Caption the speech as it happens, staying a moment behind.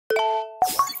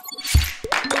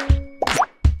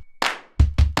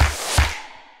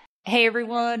Hey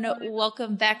everyone,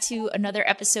 welcome back to another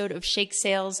episode of Shake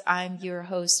Sales. I'm your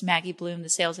host, Maggie Blume, the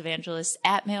sales evangelist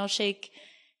at Mailshake.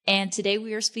 And today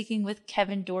we are speaking with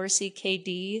Kevin Dorsey,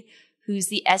 KD, who's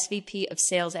the SVP of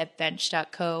Sales at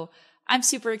Bench.co. I'm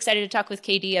super excited to talk with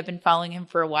KD. I've been following him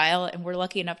for a while, and we're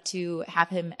lucky enough to have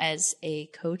him as a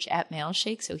coach at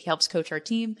Mailshake. So he helps coach our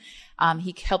team.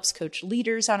 He helps coach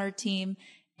leaders on our team.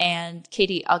 And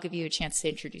KD, I'll give you a chance to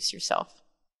introduce yourself.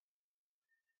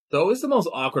 So always the most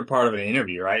awkward part of an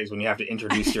interview, right, is when you have to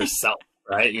introduce yourself,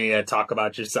 right? You need to talk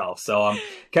about yourself. So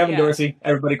Kevin Dorsey,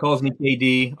 everybody calls me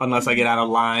KD, unless I get out of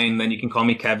line, then you can call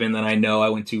me Kevin, then I know I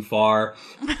went too far.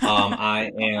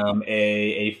 I am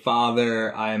a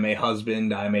father, I am a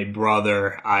husband, I am a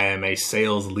brother, I am a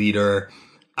sales leader,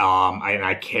 and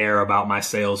I care about my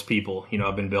sales people. You know,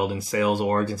 I've been building sales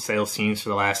orgs and sales teams for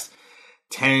the last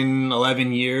 10,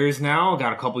 11 years now.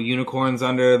 Got a couple unicorns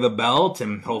under the belt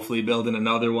and hopefully building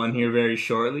another one here very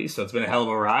shortly. So it's been a hell of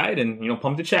a ride and,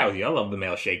 pumped to chat with you. I love the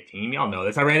Mailshake team. Y'all know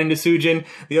this. I ran into Sujin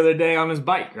the other day on his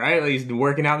bike, right? He's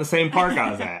working out in the same park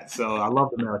I was at. So I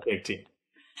love the Mailshake team.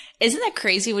 Isn't that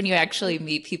crazy when you actually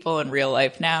meet people in real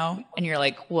life now and you're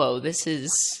like, whoa, this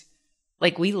is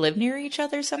like we live near each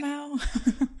other somehow?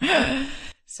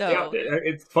 So yeah,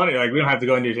 it's funny. Like we don't have to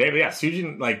go into it today, but yeah,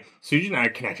 Sujin and I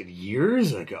connected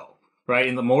years ago, right?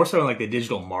 In the more so in like the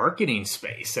digital marketing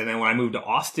space. And then when I moved to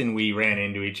Austin, we ran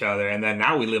into each other, and then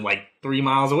now we live like 3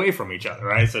 miles away from each other,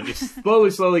 right? So just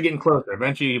slowly getting closer.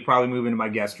 Eventually, you probably move into my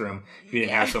guest room if you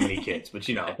didn't have so many kids. But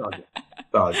it's all good.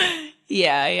 It's all good.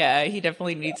 Yeah, he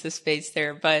definitely needs the space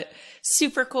there. But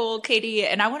super cool, Katie.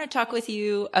 And I want to talk with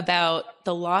you about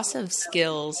the loss of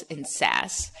skills in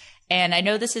SaaS. And I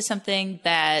know this is something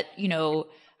that,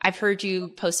 I've heard you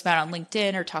post about on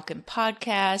LinkedIn or talk in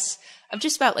podcasts of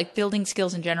just about like building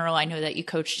skills in general. I know that you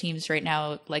coach teams right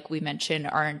now, like we mentioned,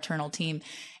 our internal team.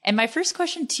 And my first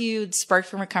question to you sparked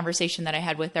from a conversation that I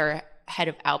had with our head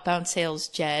of outbound sales,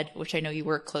 Jed, which I know you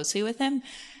work closely with him.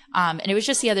 And it was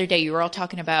just the other day, you were all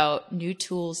talking about new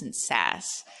tools in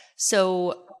SaaS.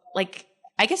 So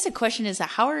I guess the question is,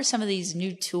 how are some of these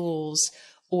new tools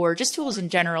or just tools in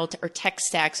general or tech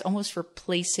stacks almost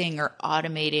replacing or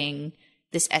automating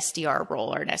this SDR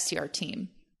role or an SDR team?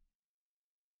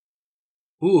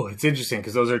 Ooh, it's interesting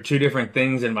because those are two different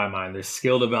things in my mind. There's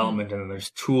skill development and then there's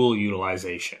tool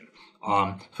utilization.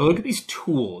 So look at these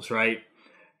tools, right?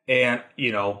 And,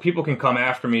 people can come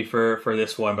after me for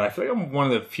this one, but I feel like I'm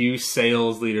one of the few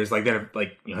sales leaders that have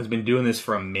has been doing this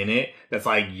for a minute. That's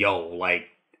like,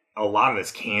 a lot of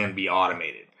this can be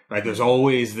automated. Right, there's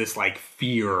always this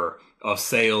fear of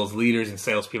sales leaders and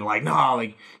salespeople no,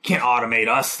 can't automate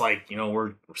us.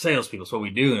 We're salespeople. It's what we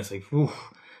do. And it's whew,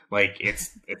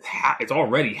 it's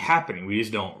already happening. We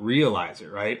just don't realize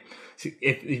it, right? So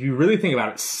if you really think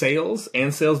about it, sales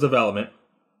and sales development,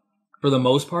 for the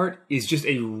most part, is just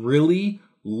a really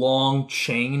long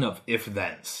chain of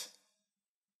if-thens.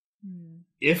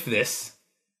 If this,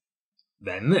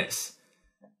 then this.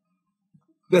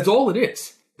 That's all it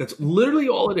is. That's literally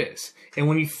all it is. And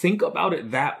when you think about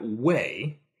it that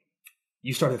way,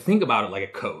 you start to think about it like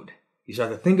a code. You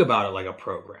start to think about it like a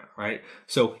program, right?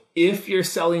 So if you're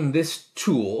selling this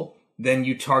tool, then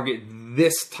you target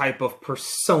this type of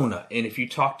persona. And if you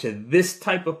talk to this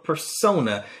type of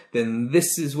persona, then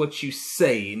this is what you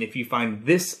say. And if you find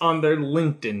this on their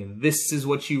LinkedIn, this is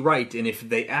what you write. And if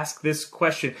they ask this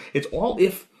question, it's all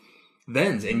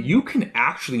if-thens. And you can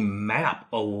actually map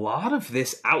a lot of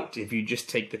this out if you just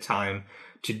take the time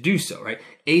to do so, right?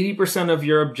 80% of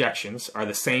your objections are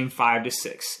the same 5 to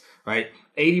 6, right?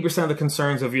 80% of the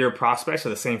concerns of your prospects are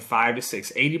the same 5 to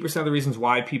 6. 80% of the reasons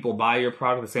why people buy your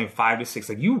product are the same 5 to 6.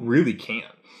 You really can,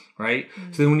 right?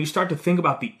 So then when you start to think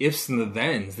about the ifs and the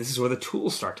thens, this is where the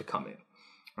tools start to come in,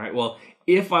 right? Well,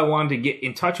 if I wanted to get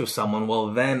in touch with someone,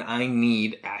 well, then I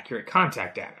need accurate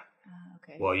contact data.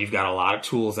 Well, you've got a lot of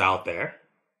tools out there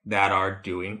that are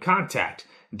doing contact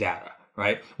data,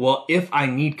 right? Well, if I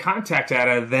need contact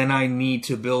data, then I need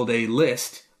to build a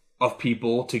list of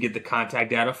people to get the contact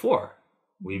data for.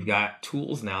 We've got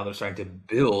tools now that are starting to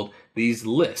build these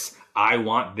lists. I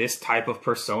want this type of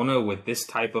persona with this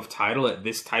type of title at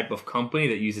this type of company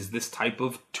that uses this type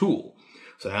of tool.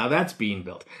 So now that's being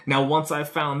built. Now, once I've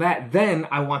found that, then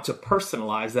I want to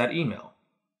personalize that email.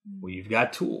 Well, you've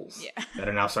got tools that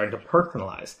are now starting to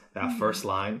personalize that first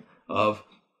line of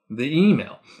the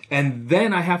email. And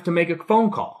then I have to make a phone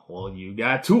call. Well, you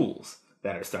got tools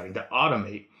that are starting to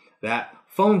automate that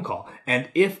phone call. And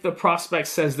if the prospect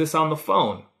says this on the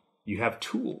phone, you have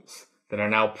tools that are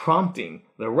now prompting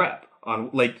the rep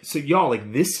on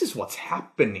this is what's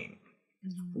happening.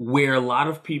 Where a lot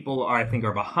of people are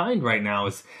behind right now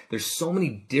is there's so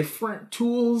many different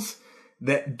tools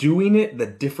that doing it, the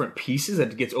different pieces,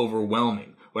 that gets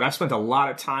overwhelming. What I've spent a lot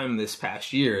of time this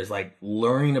past year is like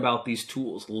learning about these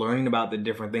tools, learning about the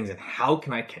different things and how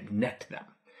can I connect them?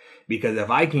 Because if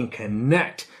I can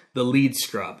connect the lead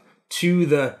scrub to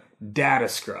the data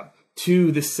scrub,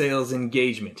 to the sales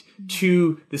engagement,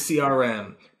 to the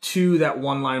CRM, to that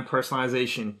one-line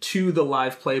personalization, to the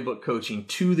live playbook coaching,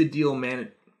 to the deal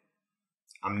management,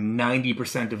 I'm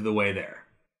 90% of the way there.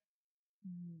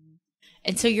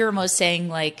 And so you're almost saying,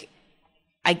 like,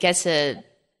 I guess a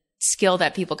skill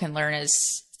that people can learn as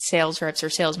sales reps or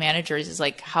sales managers is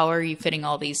like, how are you fitting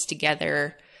all these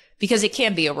together? Because it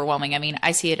can be overwhelming. I mean,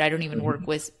 I see it. I don't even work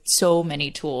with so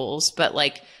many tools, but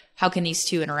like, how can these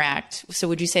two interact? So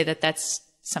would you say that that's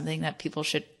something that people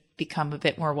should become a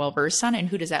bit more well-versed on? And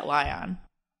who does that lie on?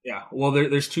 Yeah, well,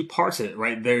 there's two parts of it,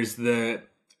 right? There's the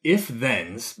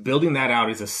if-thens. Building that out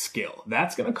is a skill.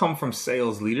 That's going to come from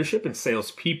sales leadership and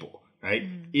sales people, right?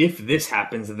 If this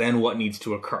happens, then what needs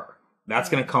to occur? That's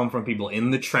going to come from people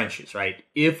in the trenches, right?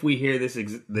 If we hear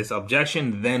this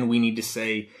objection, then we need to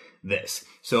say this.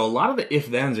 So a lot of the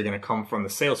if-thens are going to come from the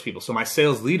salespeople. So my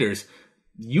sales leaders,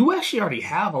 you actually already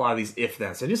have a lot of these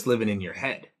if-thens. They're just living in your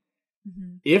head.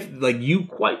 If, like,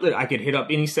 I could hit up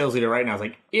any sales leader right now. It's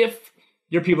like, if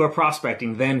your people are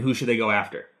prospecting, then who should they go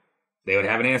after? They would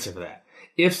have an answer for that.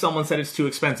 If someone said it's too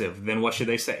expensive, then what should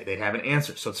they say? They'd have an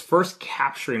answer. So it's first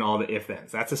capturing all the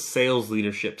if-thens. That's a sales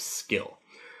leadership skill.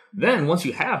 Then once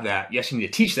you have that, yes, you need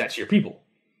to teach that to your people,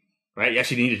 right?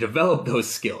 Yes, you need to develop those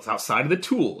skills outside of the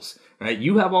tools, right?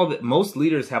 Most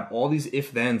leaders have all these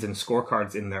if-thens and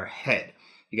scorecards in their head.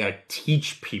 You got to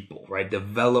teach people, right?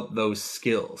 Develop those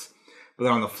skills. But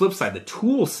then on the flip side, the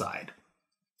tool side,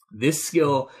 this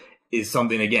skill is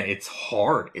something, again, it's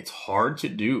hard. It's hard to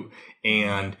do.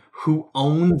 And who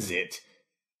owns it,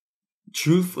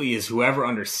 truthfully, is whoever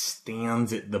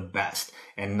understands it the best.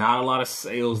 And not a lot of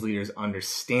sales leaders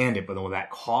understand it. But then what that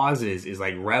causes is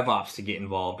like RevOps to get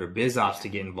involved or BizOps to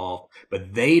get involved,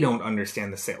 but they don't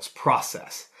understand the sales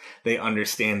process. They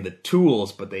understand the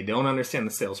tools, but they don't understand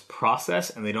the sales process,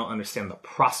 and they don't understand the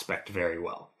prospect very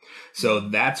well. So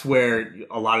that's where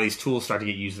a lot of these tools start to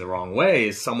get used the wrong way,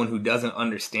 is someone who doesn't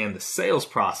understand the sales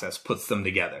process puts them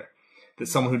together. That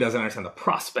someone who doesn't understand the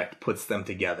prospect puts them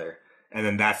together. And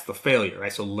then that's the failure,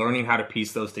 right? So learning how to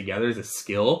piece those together is a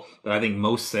skill that I think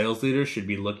most sales leaders should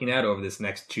be looking at over this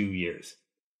next 2 years.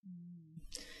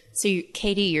 So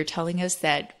KD, you're telling us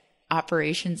that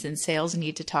operations and sales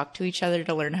need to talk to each other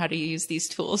to learn how to use these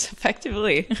tools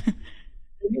effectively.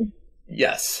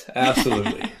 Yes,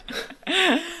 absolutely.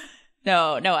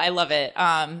 No, I love it.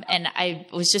 And I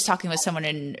was just talking with someone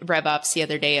in RevOps the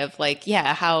other day of like,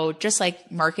 yeah, how just like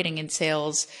marketing and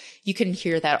sales, you can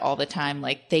hear that all the time.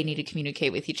 Like they need to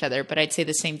communicate with each other. But I'd say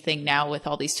the same thing now with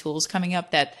all these tools coming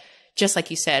up, that just like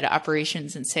you said,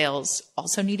 operations and sales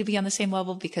also need to be on the same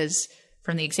level, because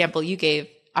from the example you gave,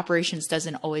 operations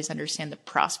doesn't always understand the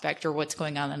prospect or what's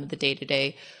going on in the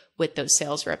day-to-day with those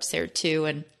sales reps there too.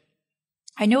 And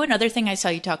I know another thing I saw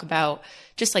you talk about,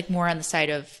 just like more on the side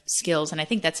of skills, and I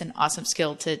think that's an awesome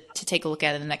skill to take a look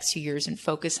at in the next 2 years and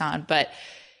focus on. But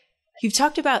you've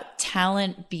talked about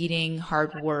talent beating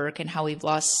hard work and how we've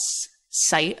lost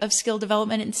sight of skill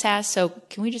development in SaaS. So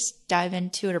can we just dive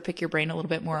into it or pick your brain a little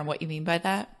bit more on what you mean by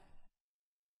that?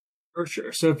 For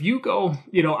sure. So if you go,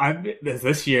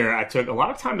 this year I took a lot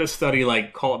of time to study,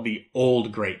 like, call it the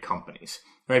old great companies.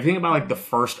 Right? If you think about like the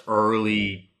first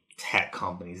early tech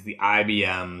companies, the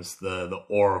IBMs, the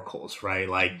Oracles, right?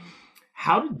 Like,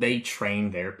 how did they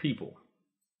train their people?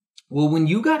 Well, when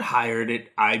you got hired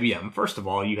at IBM, first of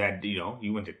all, you had,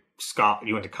 you went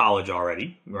to college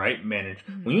already, right? Managed.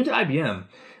 When you went to IBM,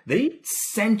 they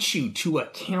sent you to a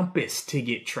campus to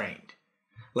get trained.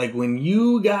 Like when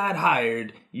you got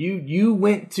hired, you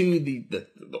went to the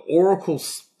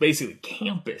Oracle's basically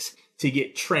campus to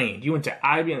get trained. You went to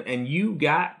IBM and you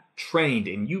got trained,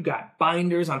 and you got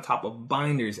binders on top of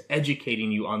binders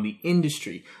educating you on the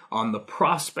industry, on the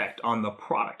prospect, on the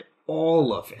product,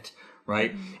 all of it,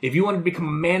 right? If you wanted to become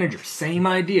a manager, same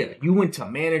idea. You went to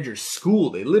manager school.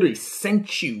 They literally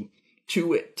sent you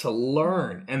to it to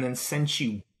learn and then sent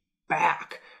you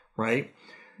back, right?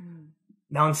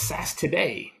 Now in SaaS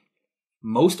today,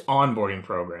 most onboarding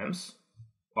programs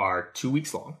are 2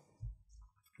 weeks long.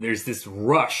 There's this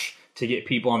rush to get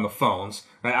people on the phones,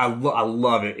 right? I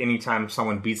love it. Anytime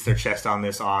someone beats their chest on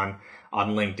this on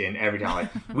LinkedIn, every time,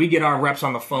 like, we get our reps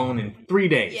on the phone in 3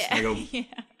 days. Yeah. And I go,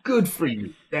 good for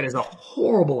you. That is a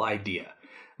horrible idea,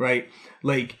 right?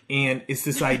 Like, and it's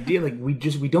this idea, like, we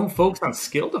don't focus on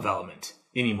skill development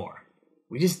anymore.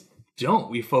 We just don't.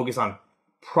 We focus on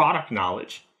product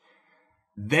knowledge.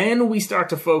 Then we start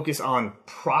to focus on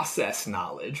process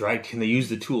knowledge, right? Can they use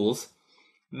the tools?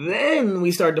 Then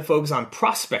we start to focus on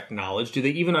prospect knowledge. Do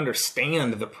they even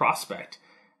understand the prospect?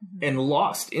 And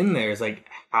lost in there is like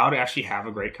how to actually have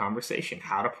a great conversation,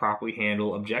 how to properly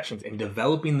handle objections, and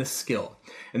developing the skill.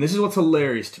 And this is what's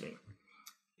hilarious to me.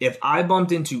 If I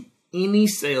bumped into any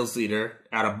sales leader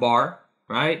at a bar,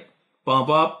 right? Bump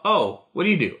up. Oh, what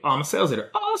do? Oh, I'm a sales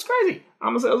leader. Oh, that's crazy.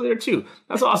 I'm a sales leader too.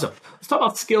 That's awesome. Let's talk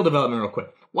about skill development real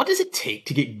quick. What does it take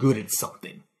to get good at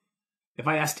something? If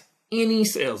I asked any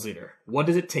sales leader, what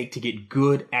does it take to get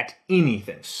good at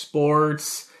anything?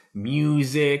 Sports,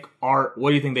 music, art.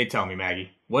 What do you think they'd tell me, Maggie?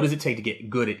 What does it take to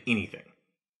get good at anything?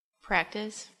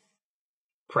 Practice.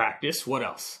 Practice. What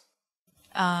else?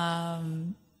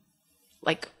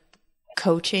 Like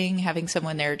coaching, having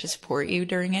someone there to support you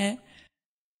during it.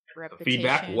 Repetition.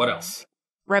 Feedback. What else?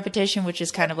 Repetition, which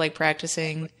is kind of like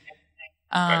practicing.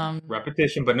 Right.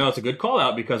 Repetition, but no, it's a good call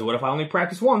out because what if I only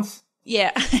practice once?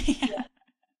 Yeah.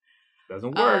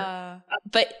 Doesn't work.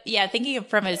 But yeah, thinking of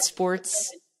from a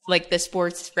sports, like the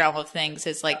sports realm of things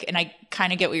is like, and I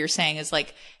kind of get what you're saying is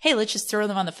like, hey, let's just throw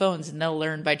them on the phones and they'll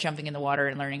learn by jumping in the water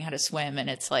and learning how to swim. And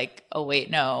it's like, oh wait,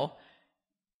 no,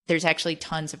 there's actually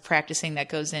tons of practicing that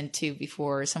goes into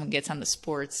before someone gets on the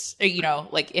sports, or, you know,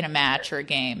 like in a match or a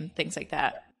game, things like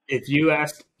that. If you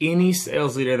asked any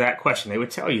sales leader that question, they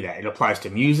would tell you that. It applies to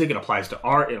music, it applies to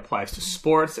art, it applies to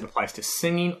sports, it applies to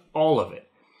singing, all of it.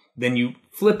 Then you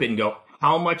flip it and go,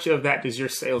 how much of that does your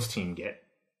sales team get?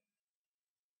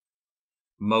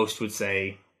 Most would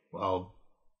say, well,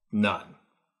 none.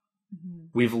 Mm-hmm.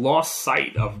 We've lost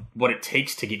sight of what it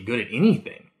takes to get good at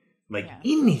anything. Like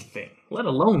anything, let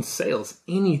alone sales,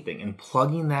 anything, and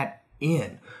plugging that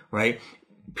in, right?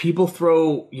 People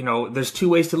throw, you know, there's two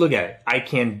ways to look at it. I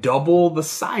can double the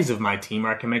size of my team, or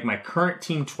I can make my current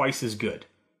team twice as good.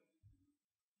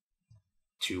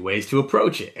 Two ways to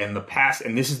approach it. And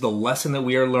this is the lesson that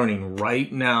we are learning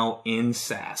right now in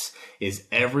SaaS, is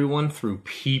everyone through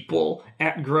people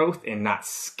at growth and not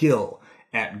skill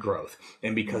at growth.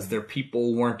 And because their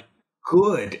people weren't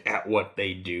good at what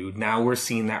they do, now we're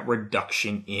seeing that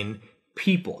reduction in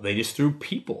people. They just threw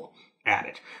people at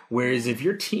it. Whereas if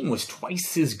your team was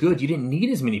twice as good, you didn't need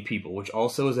as many people, which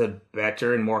also is a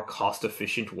better and more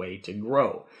cost-efficient way to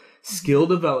grow. Skill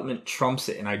development trumps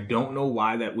it, and I don't know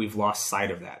why that we've lost sight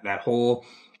of that. That whole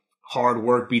hard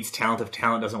work beats talent if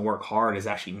talent doesn't work hard is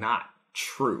actually not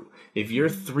true. If you're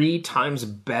 3 times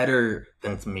better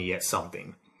than me at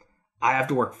something, I have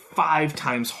to work 5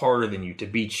 times harder than you to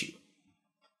beat you.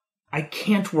 I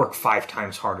can't work 5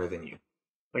 times harder than you.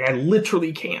 Like, I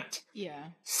literally can't. Yeah.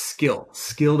 Skill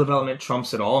development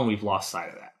trumps it all, and we've lost sight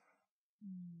of that.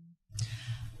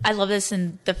 I love this.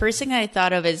 And the first thing I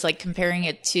thought of is like comparing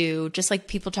it to just like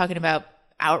people talking about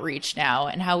outreach now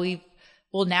and how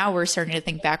now we're starting to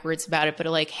think backwards about it, but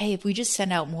like, hey, if we just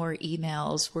send out more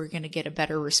emails, we're going to get a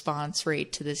better response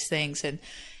rate to these things. And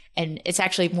it's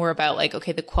actually more about like,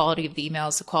 okay, the quality of the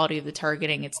emails, the quality of the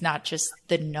targeting. It's not just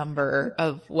the number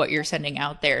of what you're sending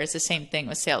out there. It's the same thing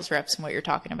with sales reps and what you're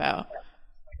talking about.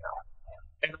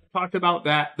 And I talked about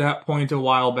that point a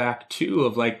while back too,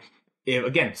 of like,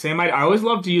 again, same idea. I always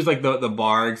love to use like the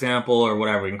bar example or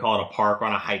whatever. We can call it a park,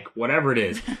 on a hike, whatever it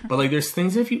is. But like there's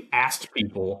things that if you asked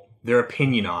people their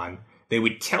opinion on, they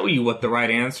would tell you what the right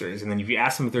answer is. And then if you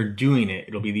ask them if they're doing it,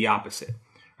 it'll be the opposite,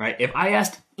 right? If I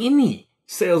asked any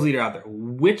sales leader out there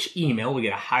which email will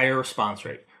get a higher response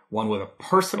rate, one with a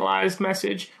personalized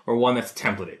message or one that's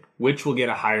templated, which will get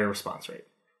a higher response rate?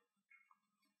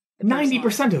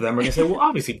 90% of them are going to say, well,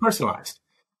 obviously personalized.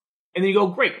 And then you go,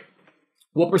 great.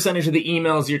 What percentage of the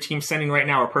emails your team's sending right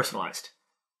now are personalized?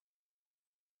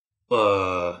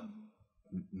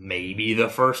 Maybe the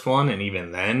first one, and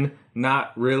even then,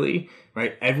 not really,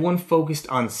 right? Everyone focused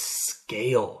on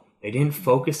scale. They didn't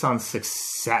focus on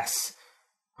success,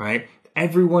 right?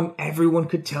 Everyone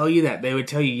could tell you that. They would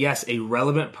tell you, yes, a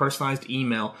relevant personalized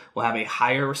email will have a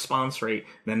higher response rate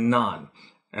than none,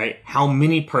 right? How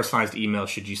many personalized emails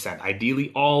should you send?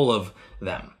 Ideally, all of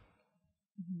them.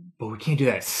 But we can't do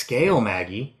that at scale,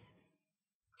 Maggie.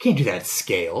 We can't do that at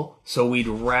scale. So we'd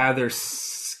rather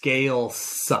scale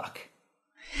suck.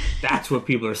 That's what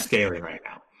people are scaling right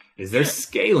now. Is they're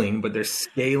scaling, but they're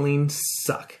scaling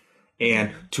suck.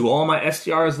 And to all my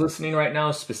SDRs listening right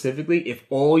now specifically, if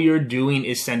all you're doing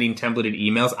is sending templated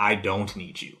emails, I don't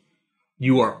need you.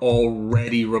 You are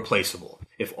already replaceable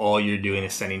if all you're doing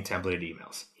is sending templated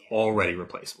emails. Already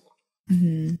replaceable.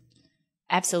 Mm-hmm.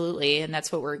 Absolutely. And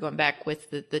that's what we're going back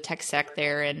with the tech stack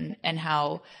there and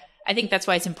how I think that's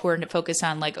why it's important to focus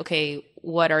on like, okay,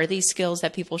 what are these skills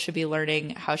that people should be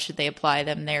learning? How should they apply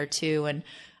them there too?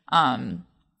 And,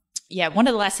 Yeah, one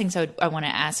of the last things I want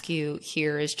to ask you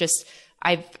here is just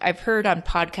I've heard on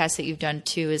podcasts that you've done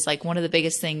too is like one of the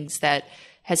biggest things that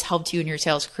has helped you in your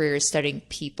sales career is studying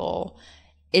people.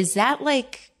 Is that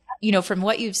like, from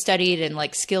what you've studied and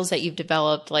like skills that you've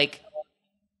developed, like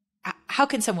how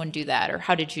can someone do that, or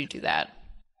how did you do that?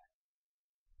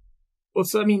 Well,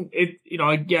 so I mean,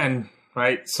 again,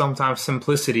 right? Sometimes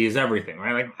simplicity is everything,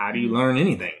 right? Like, how do you learn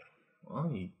anything?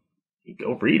 Well, you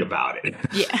go read about it,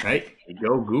 yeah, right? You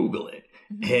go Google it.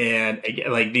 And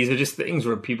again, like these are just things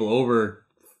where people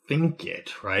overthink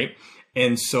it, right?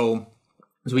 And so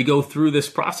as we go through this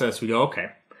process, we go, okay,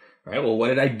 all right, well, what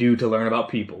did I do to learn about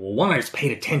people? Well, one, I just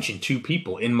paid attention to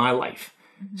people in my life,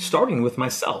 starting with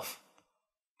myself.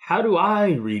 How do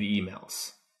I read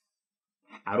emails?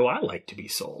 How do I like to be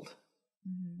sold?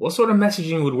 What sort of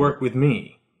messaging would work with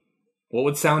me? What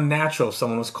would sound natural if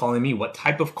someone was calling me? What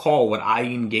type of call would I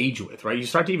engage with, right? You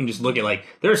start to even just look at like,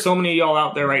 there are so many of y'all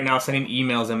out there right now sending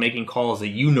emails and making calls that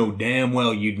you know damn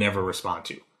well you'd never respond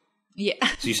to. Yeah.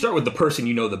 So you start with the person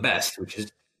you know the best, which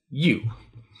is you.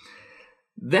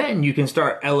 Then you can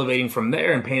start elevating from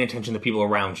there and paying attention to people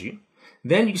around you.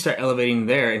 Then you can start elevating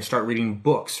there and start reading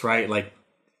books, right? Like,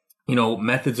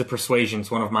 Methods of Persuasion is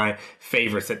one of my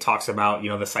favorites that talks about,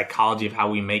 the psychology of how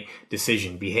we make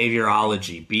decision,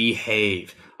 behaviorology,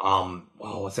 behave.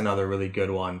 What's another really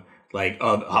good one? Like,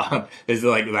 there's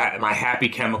like that, My Happy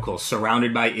Chemicals,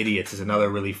 Surrounded by Idiots is another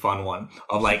really fun one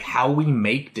of like how we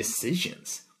make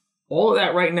decisions. All of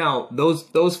that right now,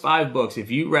 those 5 books,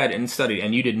 if you read and studied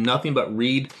and you did nothing but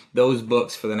read those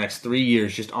books for the next 3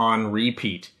 years just on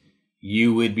repeat,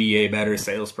 you would be a better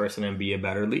salesperson and be a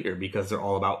better leader because they're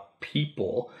all about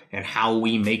people and how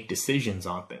we make decisions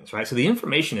on things, right? So the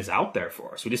information is out there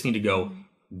for us. We just need to go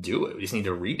do it. We just need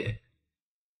to read it.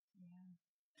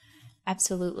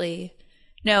 Absolutely.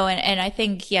 No, and I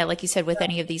think, yeah, like you said, with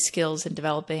any of these skills and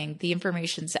developing, the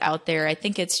information's out there. I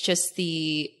think it's just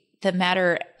the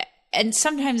matter. And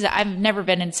sometimes I've never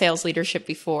been in sales leadership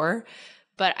before,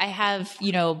 but I have,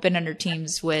 been under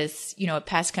teams with, at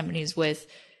past companies with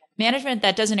management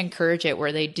that doesn't encourage it,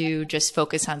 where they do just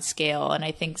focus on scale. And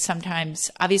I think sometimes,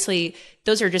 obviously,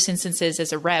 those are just instances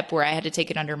as a rep where I had to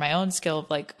take it under my own skill of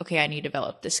like, okay, I need to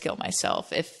develop this skill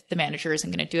myself if the manager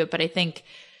isn't going to do it. But I think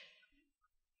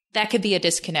that could be a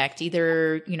disconnect.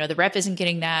 Either, the rep isn't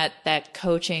getting that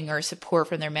coaching or support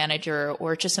from their manager,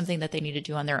 or it's just something that they need to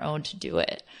do on their own to do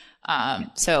it.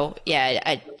 So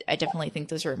yeah, I definitely think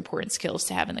those are important skills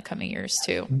to have in the coming years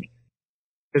too.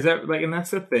 Is that like, and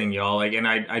that's the thing, y'all. Like, and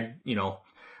I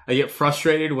get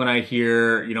frustrated when I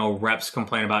hear, reps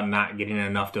complain about not getting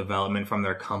enough development from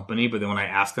their company. But then when I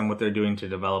ask them what they're doing to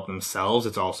develop themselves,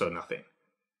 it's also nothing.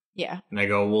 Yeah. And I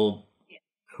go, well,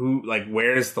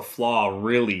 where's the flaw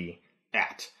really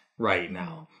at right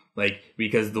now? Like,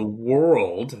 because the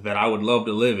world that I would love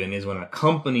to live in is when a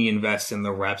company invests in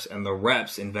the reps and the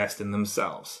reps invest in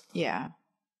themselves. Yeah.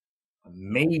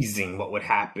 Amazing what would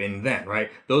happen then,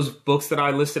 right? Those books that I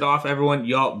listed off, everyone,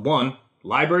 y'all,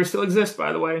 libraries still exist,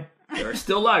 by the way. There are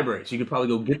still libraries. You could probably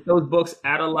go get those books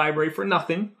at a library for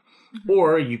nothing.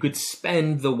 Or you could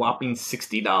spend the whopping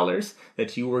 $60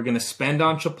 that you were going to spend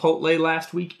on Chipotle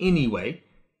last week anyway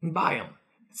and buy them.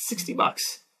 It's $60,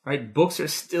 right? Books are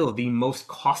still the most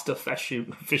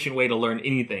cost-efficient way to learn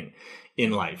anything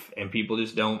in life, and people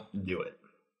just don't do it.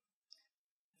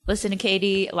 Listen to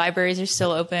KD, libraries are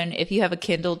still open. If you have a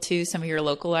Kindle too, some of your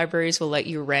local libraries will let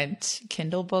you rent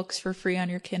Kindle books for free on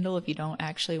your Kindle if you don't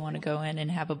actually want to go in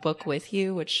and have a book with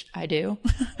you, which I do.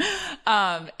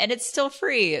 And it's still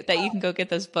free that you can go get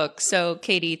those books. So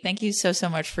KD, thank you so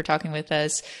much for talking with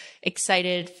us.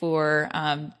 Excited for,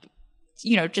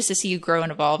 just to see you grow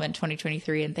and evolve in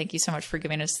 2023. And thank you so much for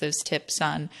giving us those tips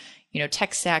on,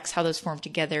 tech stacks, how those form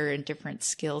together and different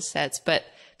skill sets. But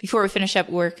before we finish up,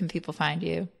 where can people find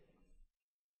you?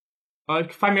 You can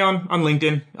find me on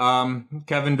LinkedIn,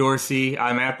 Kevin Dorsey.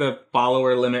 I'm at the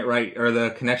follower limit, or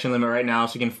the connection limit right now,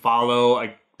 so you can follow.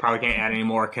 I probably can't add any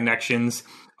more connections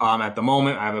at the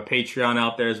moment. I have a Patreon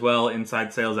out there as well,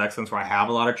 Inside Sales Excellence, where I have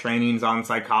a lot of trainings on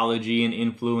psychology and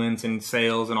influence and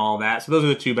sales and all that. So those are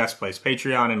the 2 best places,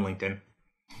 Patreon and LinkedIn.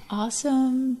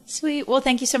 Awesome. Sweet. Well,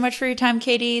 thank you so much for your time,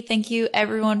 KD. Thank you,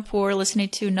 everyone, for listening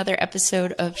to another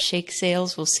episode of Shake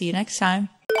Sales. We'll see you next time.